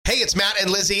It's Matt and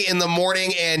Lizzie in the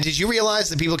morning. And did you realize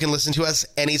that people can listen to us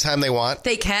anytime they want?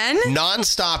 They can?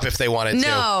 Non-stop if they wanted to.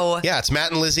 No. Yeah, it's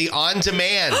Matt and Lizzie on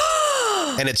demand.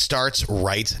 And it starts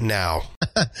right now.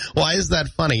 Why is that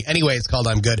funny? Anyway, it's called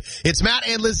I'm Good. It's Matt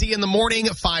and Lizzie in the morning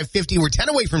at 5:50. We're 10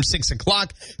 away from 6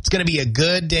 o'clock. It's going to be a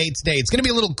good day today. It's going to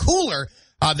be a little cooler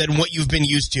than what you've been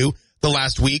used to the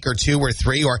last week or 2 or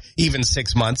 3 or even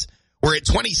 6 months. We're at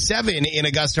 27 in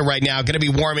Augusta right now. Going to be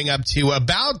warming up to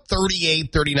about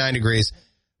 38, 39 degrees.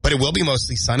 But it will be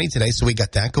mostly sunny today, so we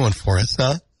got that going for us,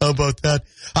 huh? How about that?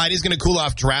 It is going to cool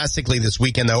off drastically this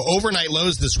weekend, though. Overnight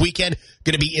lows this weekend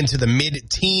going to be into the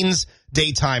mid-teens.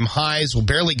 Daytime highs will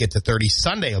barely get to 30.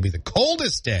 Sunday will be the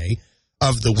coldest day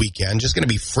of the weekend. Just going to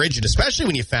be frigid, especially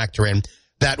when you factor in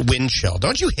that wind chill.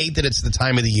 Don't you hate that it's the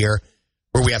time of the year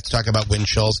where we have to talk about wind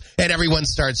chills, and everyone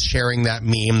starts sharing that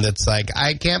meme that's like,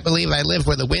 I can't believe I live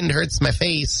where the wind hurts my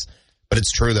face. But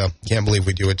it's true, though. Can't believe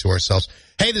we do it to ourselves.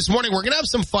 Hey, this morning we're going to have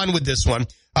some fun with this one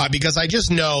because I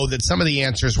just know that some of the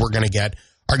answers we're going to get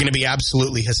are going to be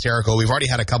absolutely hysterical. We've already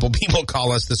had a couple people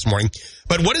call us this morning.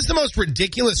 But what is the most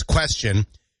ridiculous question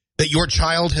that your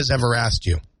child has ever asked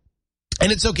you?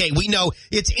 And it's okay. We know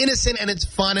it's innocent and it's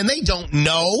fun, and they don't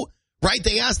know, right?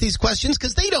 They ask these questions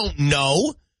because they don't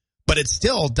know. But it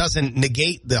still doesn't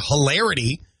negate the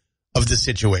hilarity of the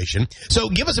situation. So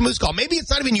give us a moose call. Maybe it's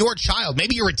not even your child.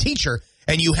 Maybe you're a teacher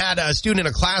and you had a student in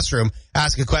a classroom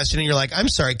ask a question and you're like, I'm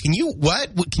sorry, can you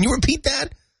repeat that?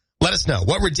 Let us know.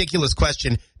 What ridiculous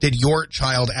question did your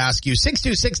child ask you?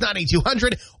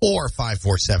 626-98200 or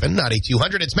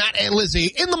 547-98200. It's Matt and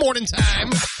Lizzie in the morning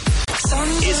time.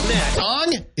 Is Matt.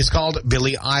 Song is called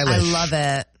Billie Eilish. I love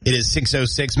it. It is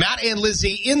 6:06. Matt and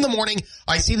Lizzie in the morning.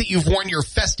 I see that you've worn your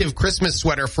festive Christmas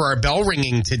sweater for our bell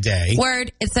ringing today.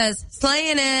 Word. It says,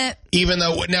 slaying it. Even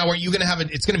though, now are you going to have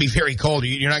it's going to be very cold.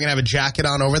 You're not going to have a jacket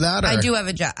on over that? Or? I do have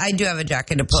a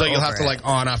jacket to put So you'll have to like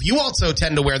on off. You also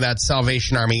tend to wear that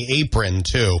Salvation Army apron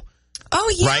too.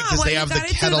 Oh, yeah. Right? Because they have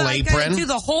the kettle apron. I do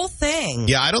the whole thing.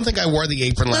 Yeah, I don't think I wore the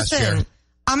apron last year.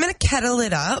 I'm going to kettle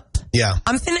it up. Yeah.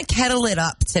 I'm finna kettle it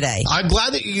up today. I'm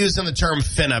glad that you're using the term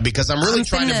finna because I'm really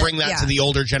trying to bring that to the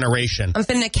older generation. I'm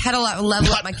finna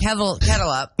level up my kettle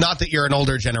up. Not that you're an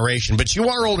older generation, but you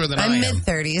are older than I am. I'm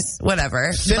mid-30s,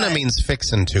 whatever. Finna means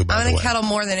fixin' to, by the way. I'm going to kettle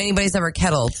more than anybody's ever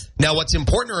kettled. Now, what's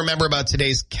important to remember about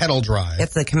today's kettle drive.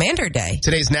 It's the Commander Day.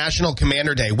 Today's National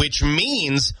Commander Day, which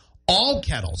means all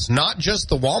kettles, not just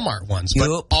the Walmart ones,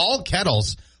 but all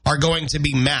kettles are going to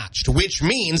be matched, which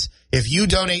means if you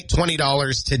donate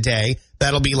 $20 today,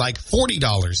 that'll be like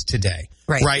 $40 today.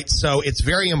 Right? So it's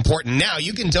very important. Now,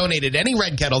 you can donate at any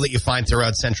red kettle that you find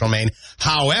throughout Central Maine.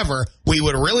 However, we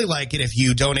would really like it if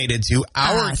you donated to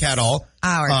our kettle.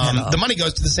 Our kettle. The money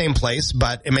goes to the same place,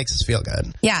 but it makes us feel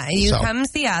good. Yeah, you come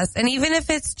see us. And even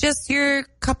if it's just your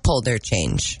cup holder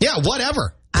change. Yeah,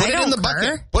 whatever. Put it in the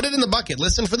bucket. Put it in the bucket.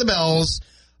 Listen for the bells.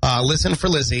 Listen for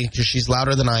Lizzie, because she's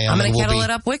louder than I am. I'm going to kettle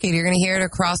it up wicked. You're going to hear it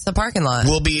across the parking lot.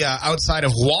 We'll be outside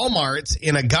of Walmart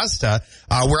in Augusta.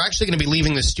 We're actually going to be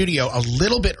leaving the studio a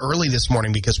little bit early this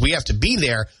morning because we have to be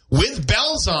there with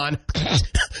bells on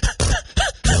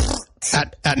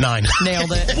at 9.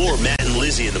 Nailed it. More Matt and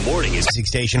Lizzie in the morning is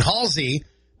Station Halsey.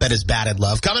 That is Batted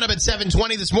Love. Coming up at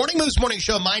 7:20 this morning, Moose Morning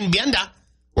Show, Mind Bienda.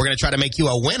 We're going to try to make you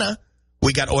a winner.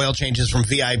 We got oil changes from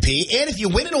VIP. And if you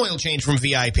win an oil change from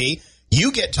VIP,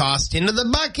 you get tossed into the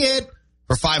bucket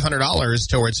for $500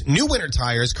 towards new winter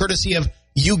tires, courtesy of,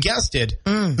 you guessed it,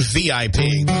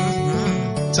 VIP.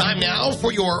 Time now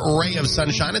for your ray of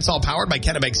sunshine. It's all powered by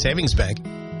Kennebec Savings Bank.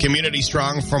 Community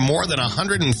strong for more than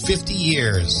 150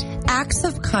 years. Acts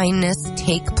of kindness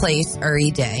take place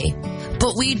every day,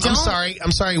 but we don't...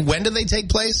 I'm sorry. When do they take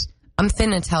place? I'm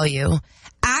finna tell you.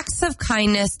 Acts of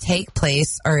kindness take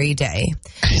place every day.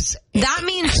 That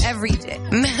means every day.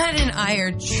 Matt and I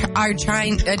are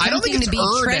trying attempting to be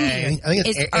trendy. I think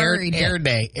it's air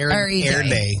day. Air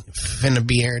day. Finna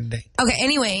be air day. Okay,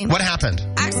 anyway. What happened?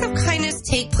 Acts of kindness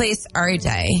take place every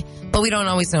day, but we don't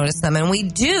always notice them. And we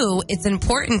do. It's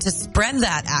important to spread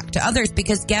that act to others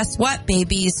because guess what,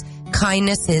 babies?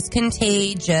 Kindness is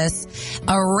contagious.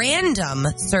 A random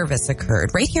service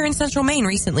occurred right here in Central Maine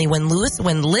recently when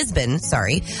Lisbon,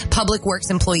 Public Works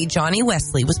employee Johnny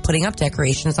Wesley was putting up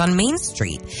decorations on Main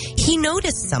Street. He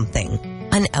noticed something.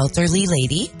 An elderly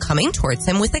lady coming towards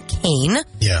him with a cane,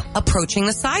 approaching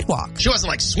the sidewalk. She wasn't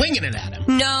like swinging it at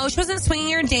him. No, she wasn't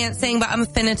swinging or dancing, but I'm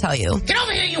finna tell you. Get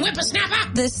over here, you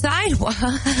whippersnapper! The sidewalk.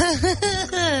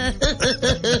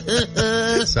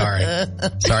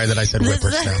 Sorry that I said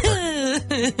whippersnapper.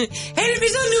 Hey, let me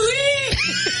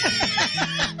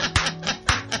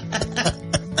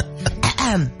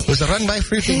Was it run by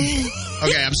Fruity?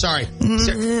 Okay, I'm sorry.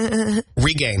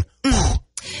 Regain.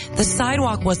 The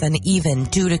sidewalk was uneven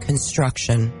due to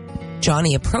construction.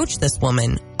 Johnny approached this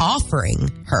woman,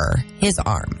 offering her his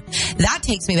arm. That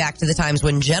takes me back to the times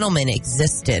when gentlemen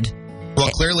existed. Well,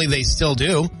 clearly they still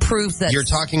do. Proves that you're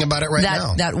talking about it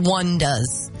now. That one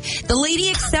does. The lady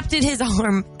accepted his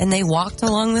arm, and they walked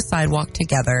along the sidewalk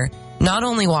together. Not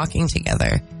only walking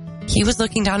together, he was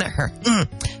looking down at her.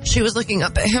 She was looking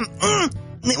up at him.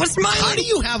 They were smiling. How do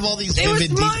you have all these They were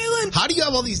smiling. How do you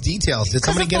have all these details? Did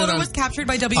somebody get it on? The photo was captured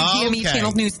by WGME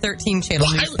Channel News 13.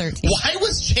 News 13. Why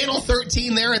was Channel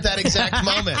 13 there at that exact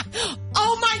moment?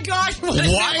 Oh my gosh!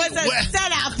 That was a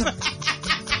setup.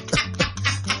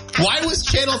 Why was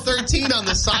Channel 13 on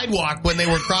the sidewalk when they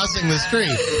were crossing the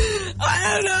street?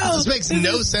 I don't know. This makes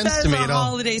no sense to me at all.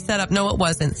 Holiday setup. No, it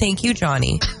wasn't. Thank you,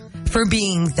 Johnny, for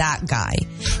being that guy.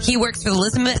 He works for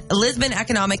the Lisbon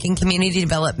Economic and Community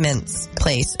Development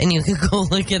place, and you can go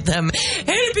look at them.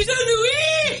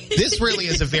 This really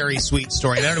is a very sweet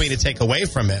story. I don't mean to take away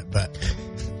from it, but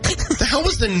the hell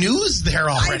was the news there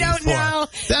already? I don't know.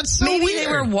 That's so Maybe weird.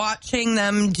 They were watching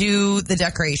them do the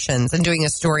decorations and doing a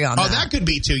story on that. Oh, that could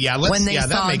be too. Yeah, when they that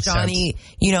saw makes Johnny,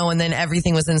 sense. and then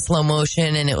everything was in slow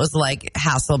motion, and it was like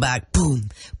Hasselback, boom,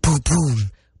 boom,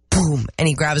 boom, boom, and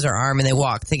he grabs her arm and they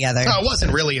walk together. No, it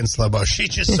wasn't really in slow motion. She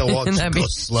just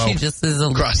goes slow. She just is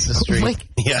across the street.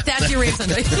 Yeah, that's your reason.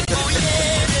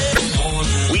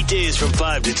 Weekdays from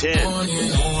 5 to 10.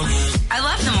 I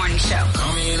love the morning show.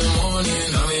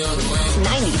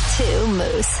 92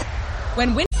 Moose.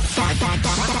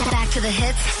 Back to the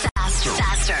hits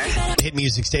faster. Hit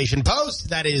music station post.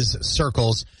 That is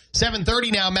Circles.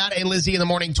 7:30 now. Matt and Lizzie in the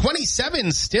morning.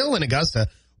 27 still in Augusta.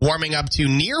 Warming up to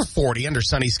near 40 under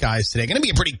sunny skies today. Going to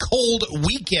be a pretty cold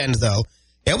weekend, though.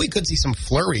 And we could see some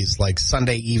flurries like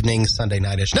Sunday evening, Sunday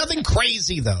night-ish. Nothing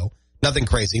crazy, though. Nothing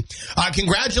crazy.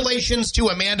 Congratulations to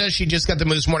Amanda. She just got the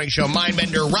Moose Morning Show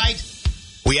Mindbender right.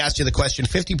 We asked you the question.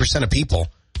 50% of people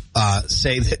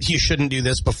say that you shouldn't do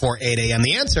this before 8 a.m.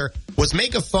 The answer was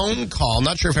make a phone call.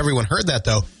 Not sure if everyone heard that,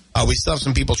 though. We still have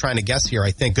some people trying to guess here,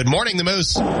 I think. Good morning, the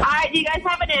Moose. Hi, do you guys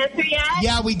have an answer yet?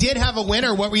 Yeah, we did have a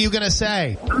winner. What were you going to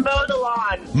say? Mow the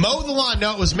lawn. Mow the lawn.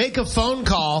 No, it was make a phone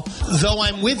call, though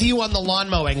I'm with you on the lawn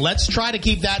mowing. Let's try to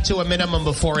keep that to a minimum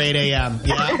before 8 a.m.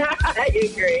 Yeah? I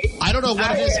agree. I don't know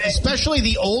what it is, especially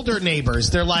the older neighbors.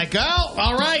 They're like, oh,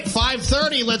 all right,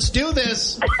 5:30, let's do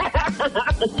this.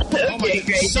 Okay,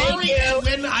 great. Sorry,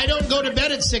 Edwin, I don't go to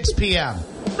bed at 6 p.m.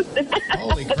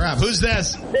 Holy crap. Who's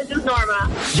this? This is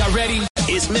Norma. Y'all ready?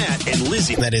 It's Matt and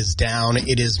Lizzie. That is down.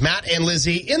 It is Matt and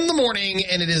Lizzie in the morning,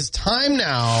 and it is time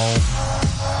now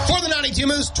for the 92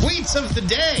 Moose Tweets of the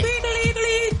Day.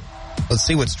 Let's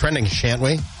see what's trending, shan't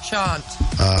we? Chant.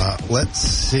 Let's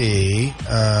see.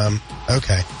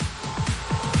 Okay.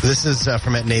 This is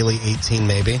from at Naley18,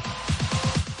 maybe.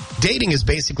 Dating is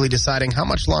basically deciding how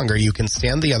much longer you can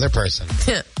stand the other person.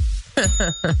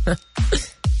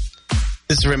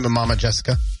 This is from Mama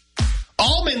Jessica.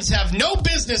 Almonds have no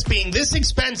business being this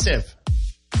expensive.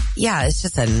 Yeah, it's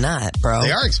just a nut, bro.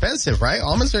 They are expensive, right?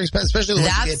 Almonds are expensive, especially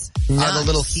the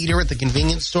little heater at the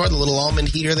convenience store, the little almond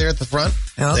heater there at the front.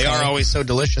 Okay. They are always so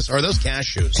delicious. Or are those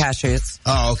cashews? Cashews.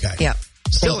 Oh, okay. Yeah.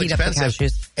 Still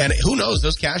expensive. And who knows,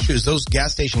 those cashews, those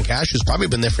gas station cashews, probably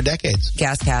been there for decades.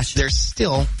 Gas cash. They're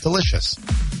still delicious.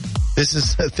 This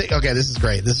is okay. This is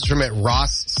great. This is from at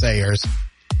Ross Sayers.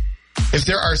 If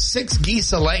there are 6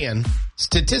 geese a-laying,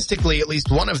 statistically, at least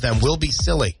one of them will be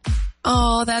silly.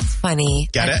 Oh, that's funny.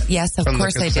 Get it? Yes, of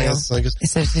course I do. Okay. This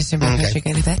is from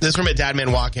at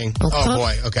Dadman Walking. Oh,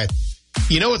 boy. Okay.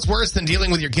 You know what's worse than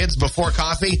dealing with your kids before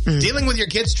coffee? Dealing with your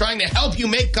kids trying to help you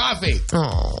make coffee.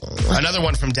 Oh. Another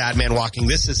one from Dadman Walking.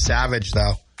 This is savage,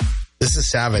 though. This is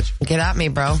savage. Get at me,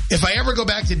 bro. If I ever go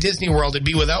back to Disney World, it'd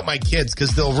be without my kids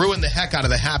because they'll ruin the heck out of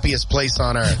the happiest place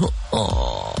on earth.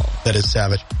 Oh. That is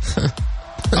savage.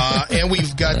 And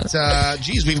we've got,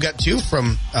 we've got 2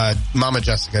 from Mama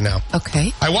Jessica now.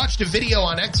 Okay. I watched a video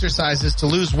on exercises to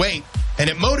lose weight, and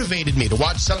it motivated me to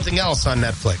watch something else on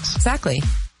Netflix. Exactly.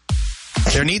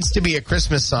 There needs to be a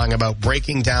Christmas song about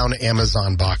breaking down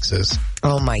Amazon boxes.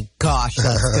 Oh, my gosh,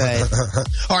 that's good.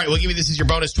 All right, we'll give you this as your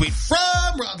bonus tweet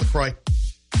from Rob LaCroix.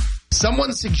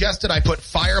 Someone suggested I put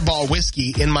Fireball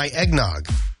whiskey in my eggnog.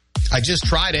 I just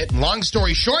tried it. Long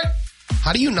story short,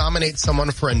 how do you nominate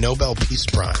someone for a Nobel Peace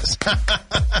Prize?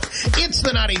 It's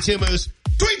the 92 Moose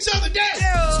Tweets of the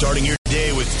Day. Starting your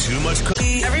day with too much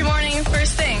cookie. Every morning,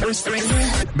 first thing.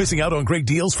 Missing out on great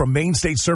deals from Main State Service.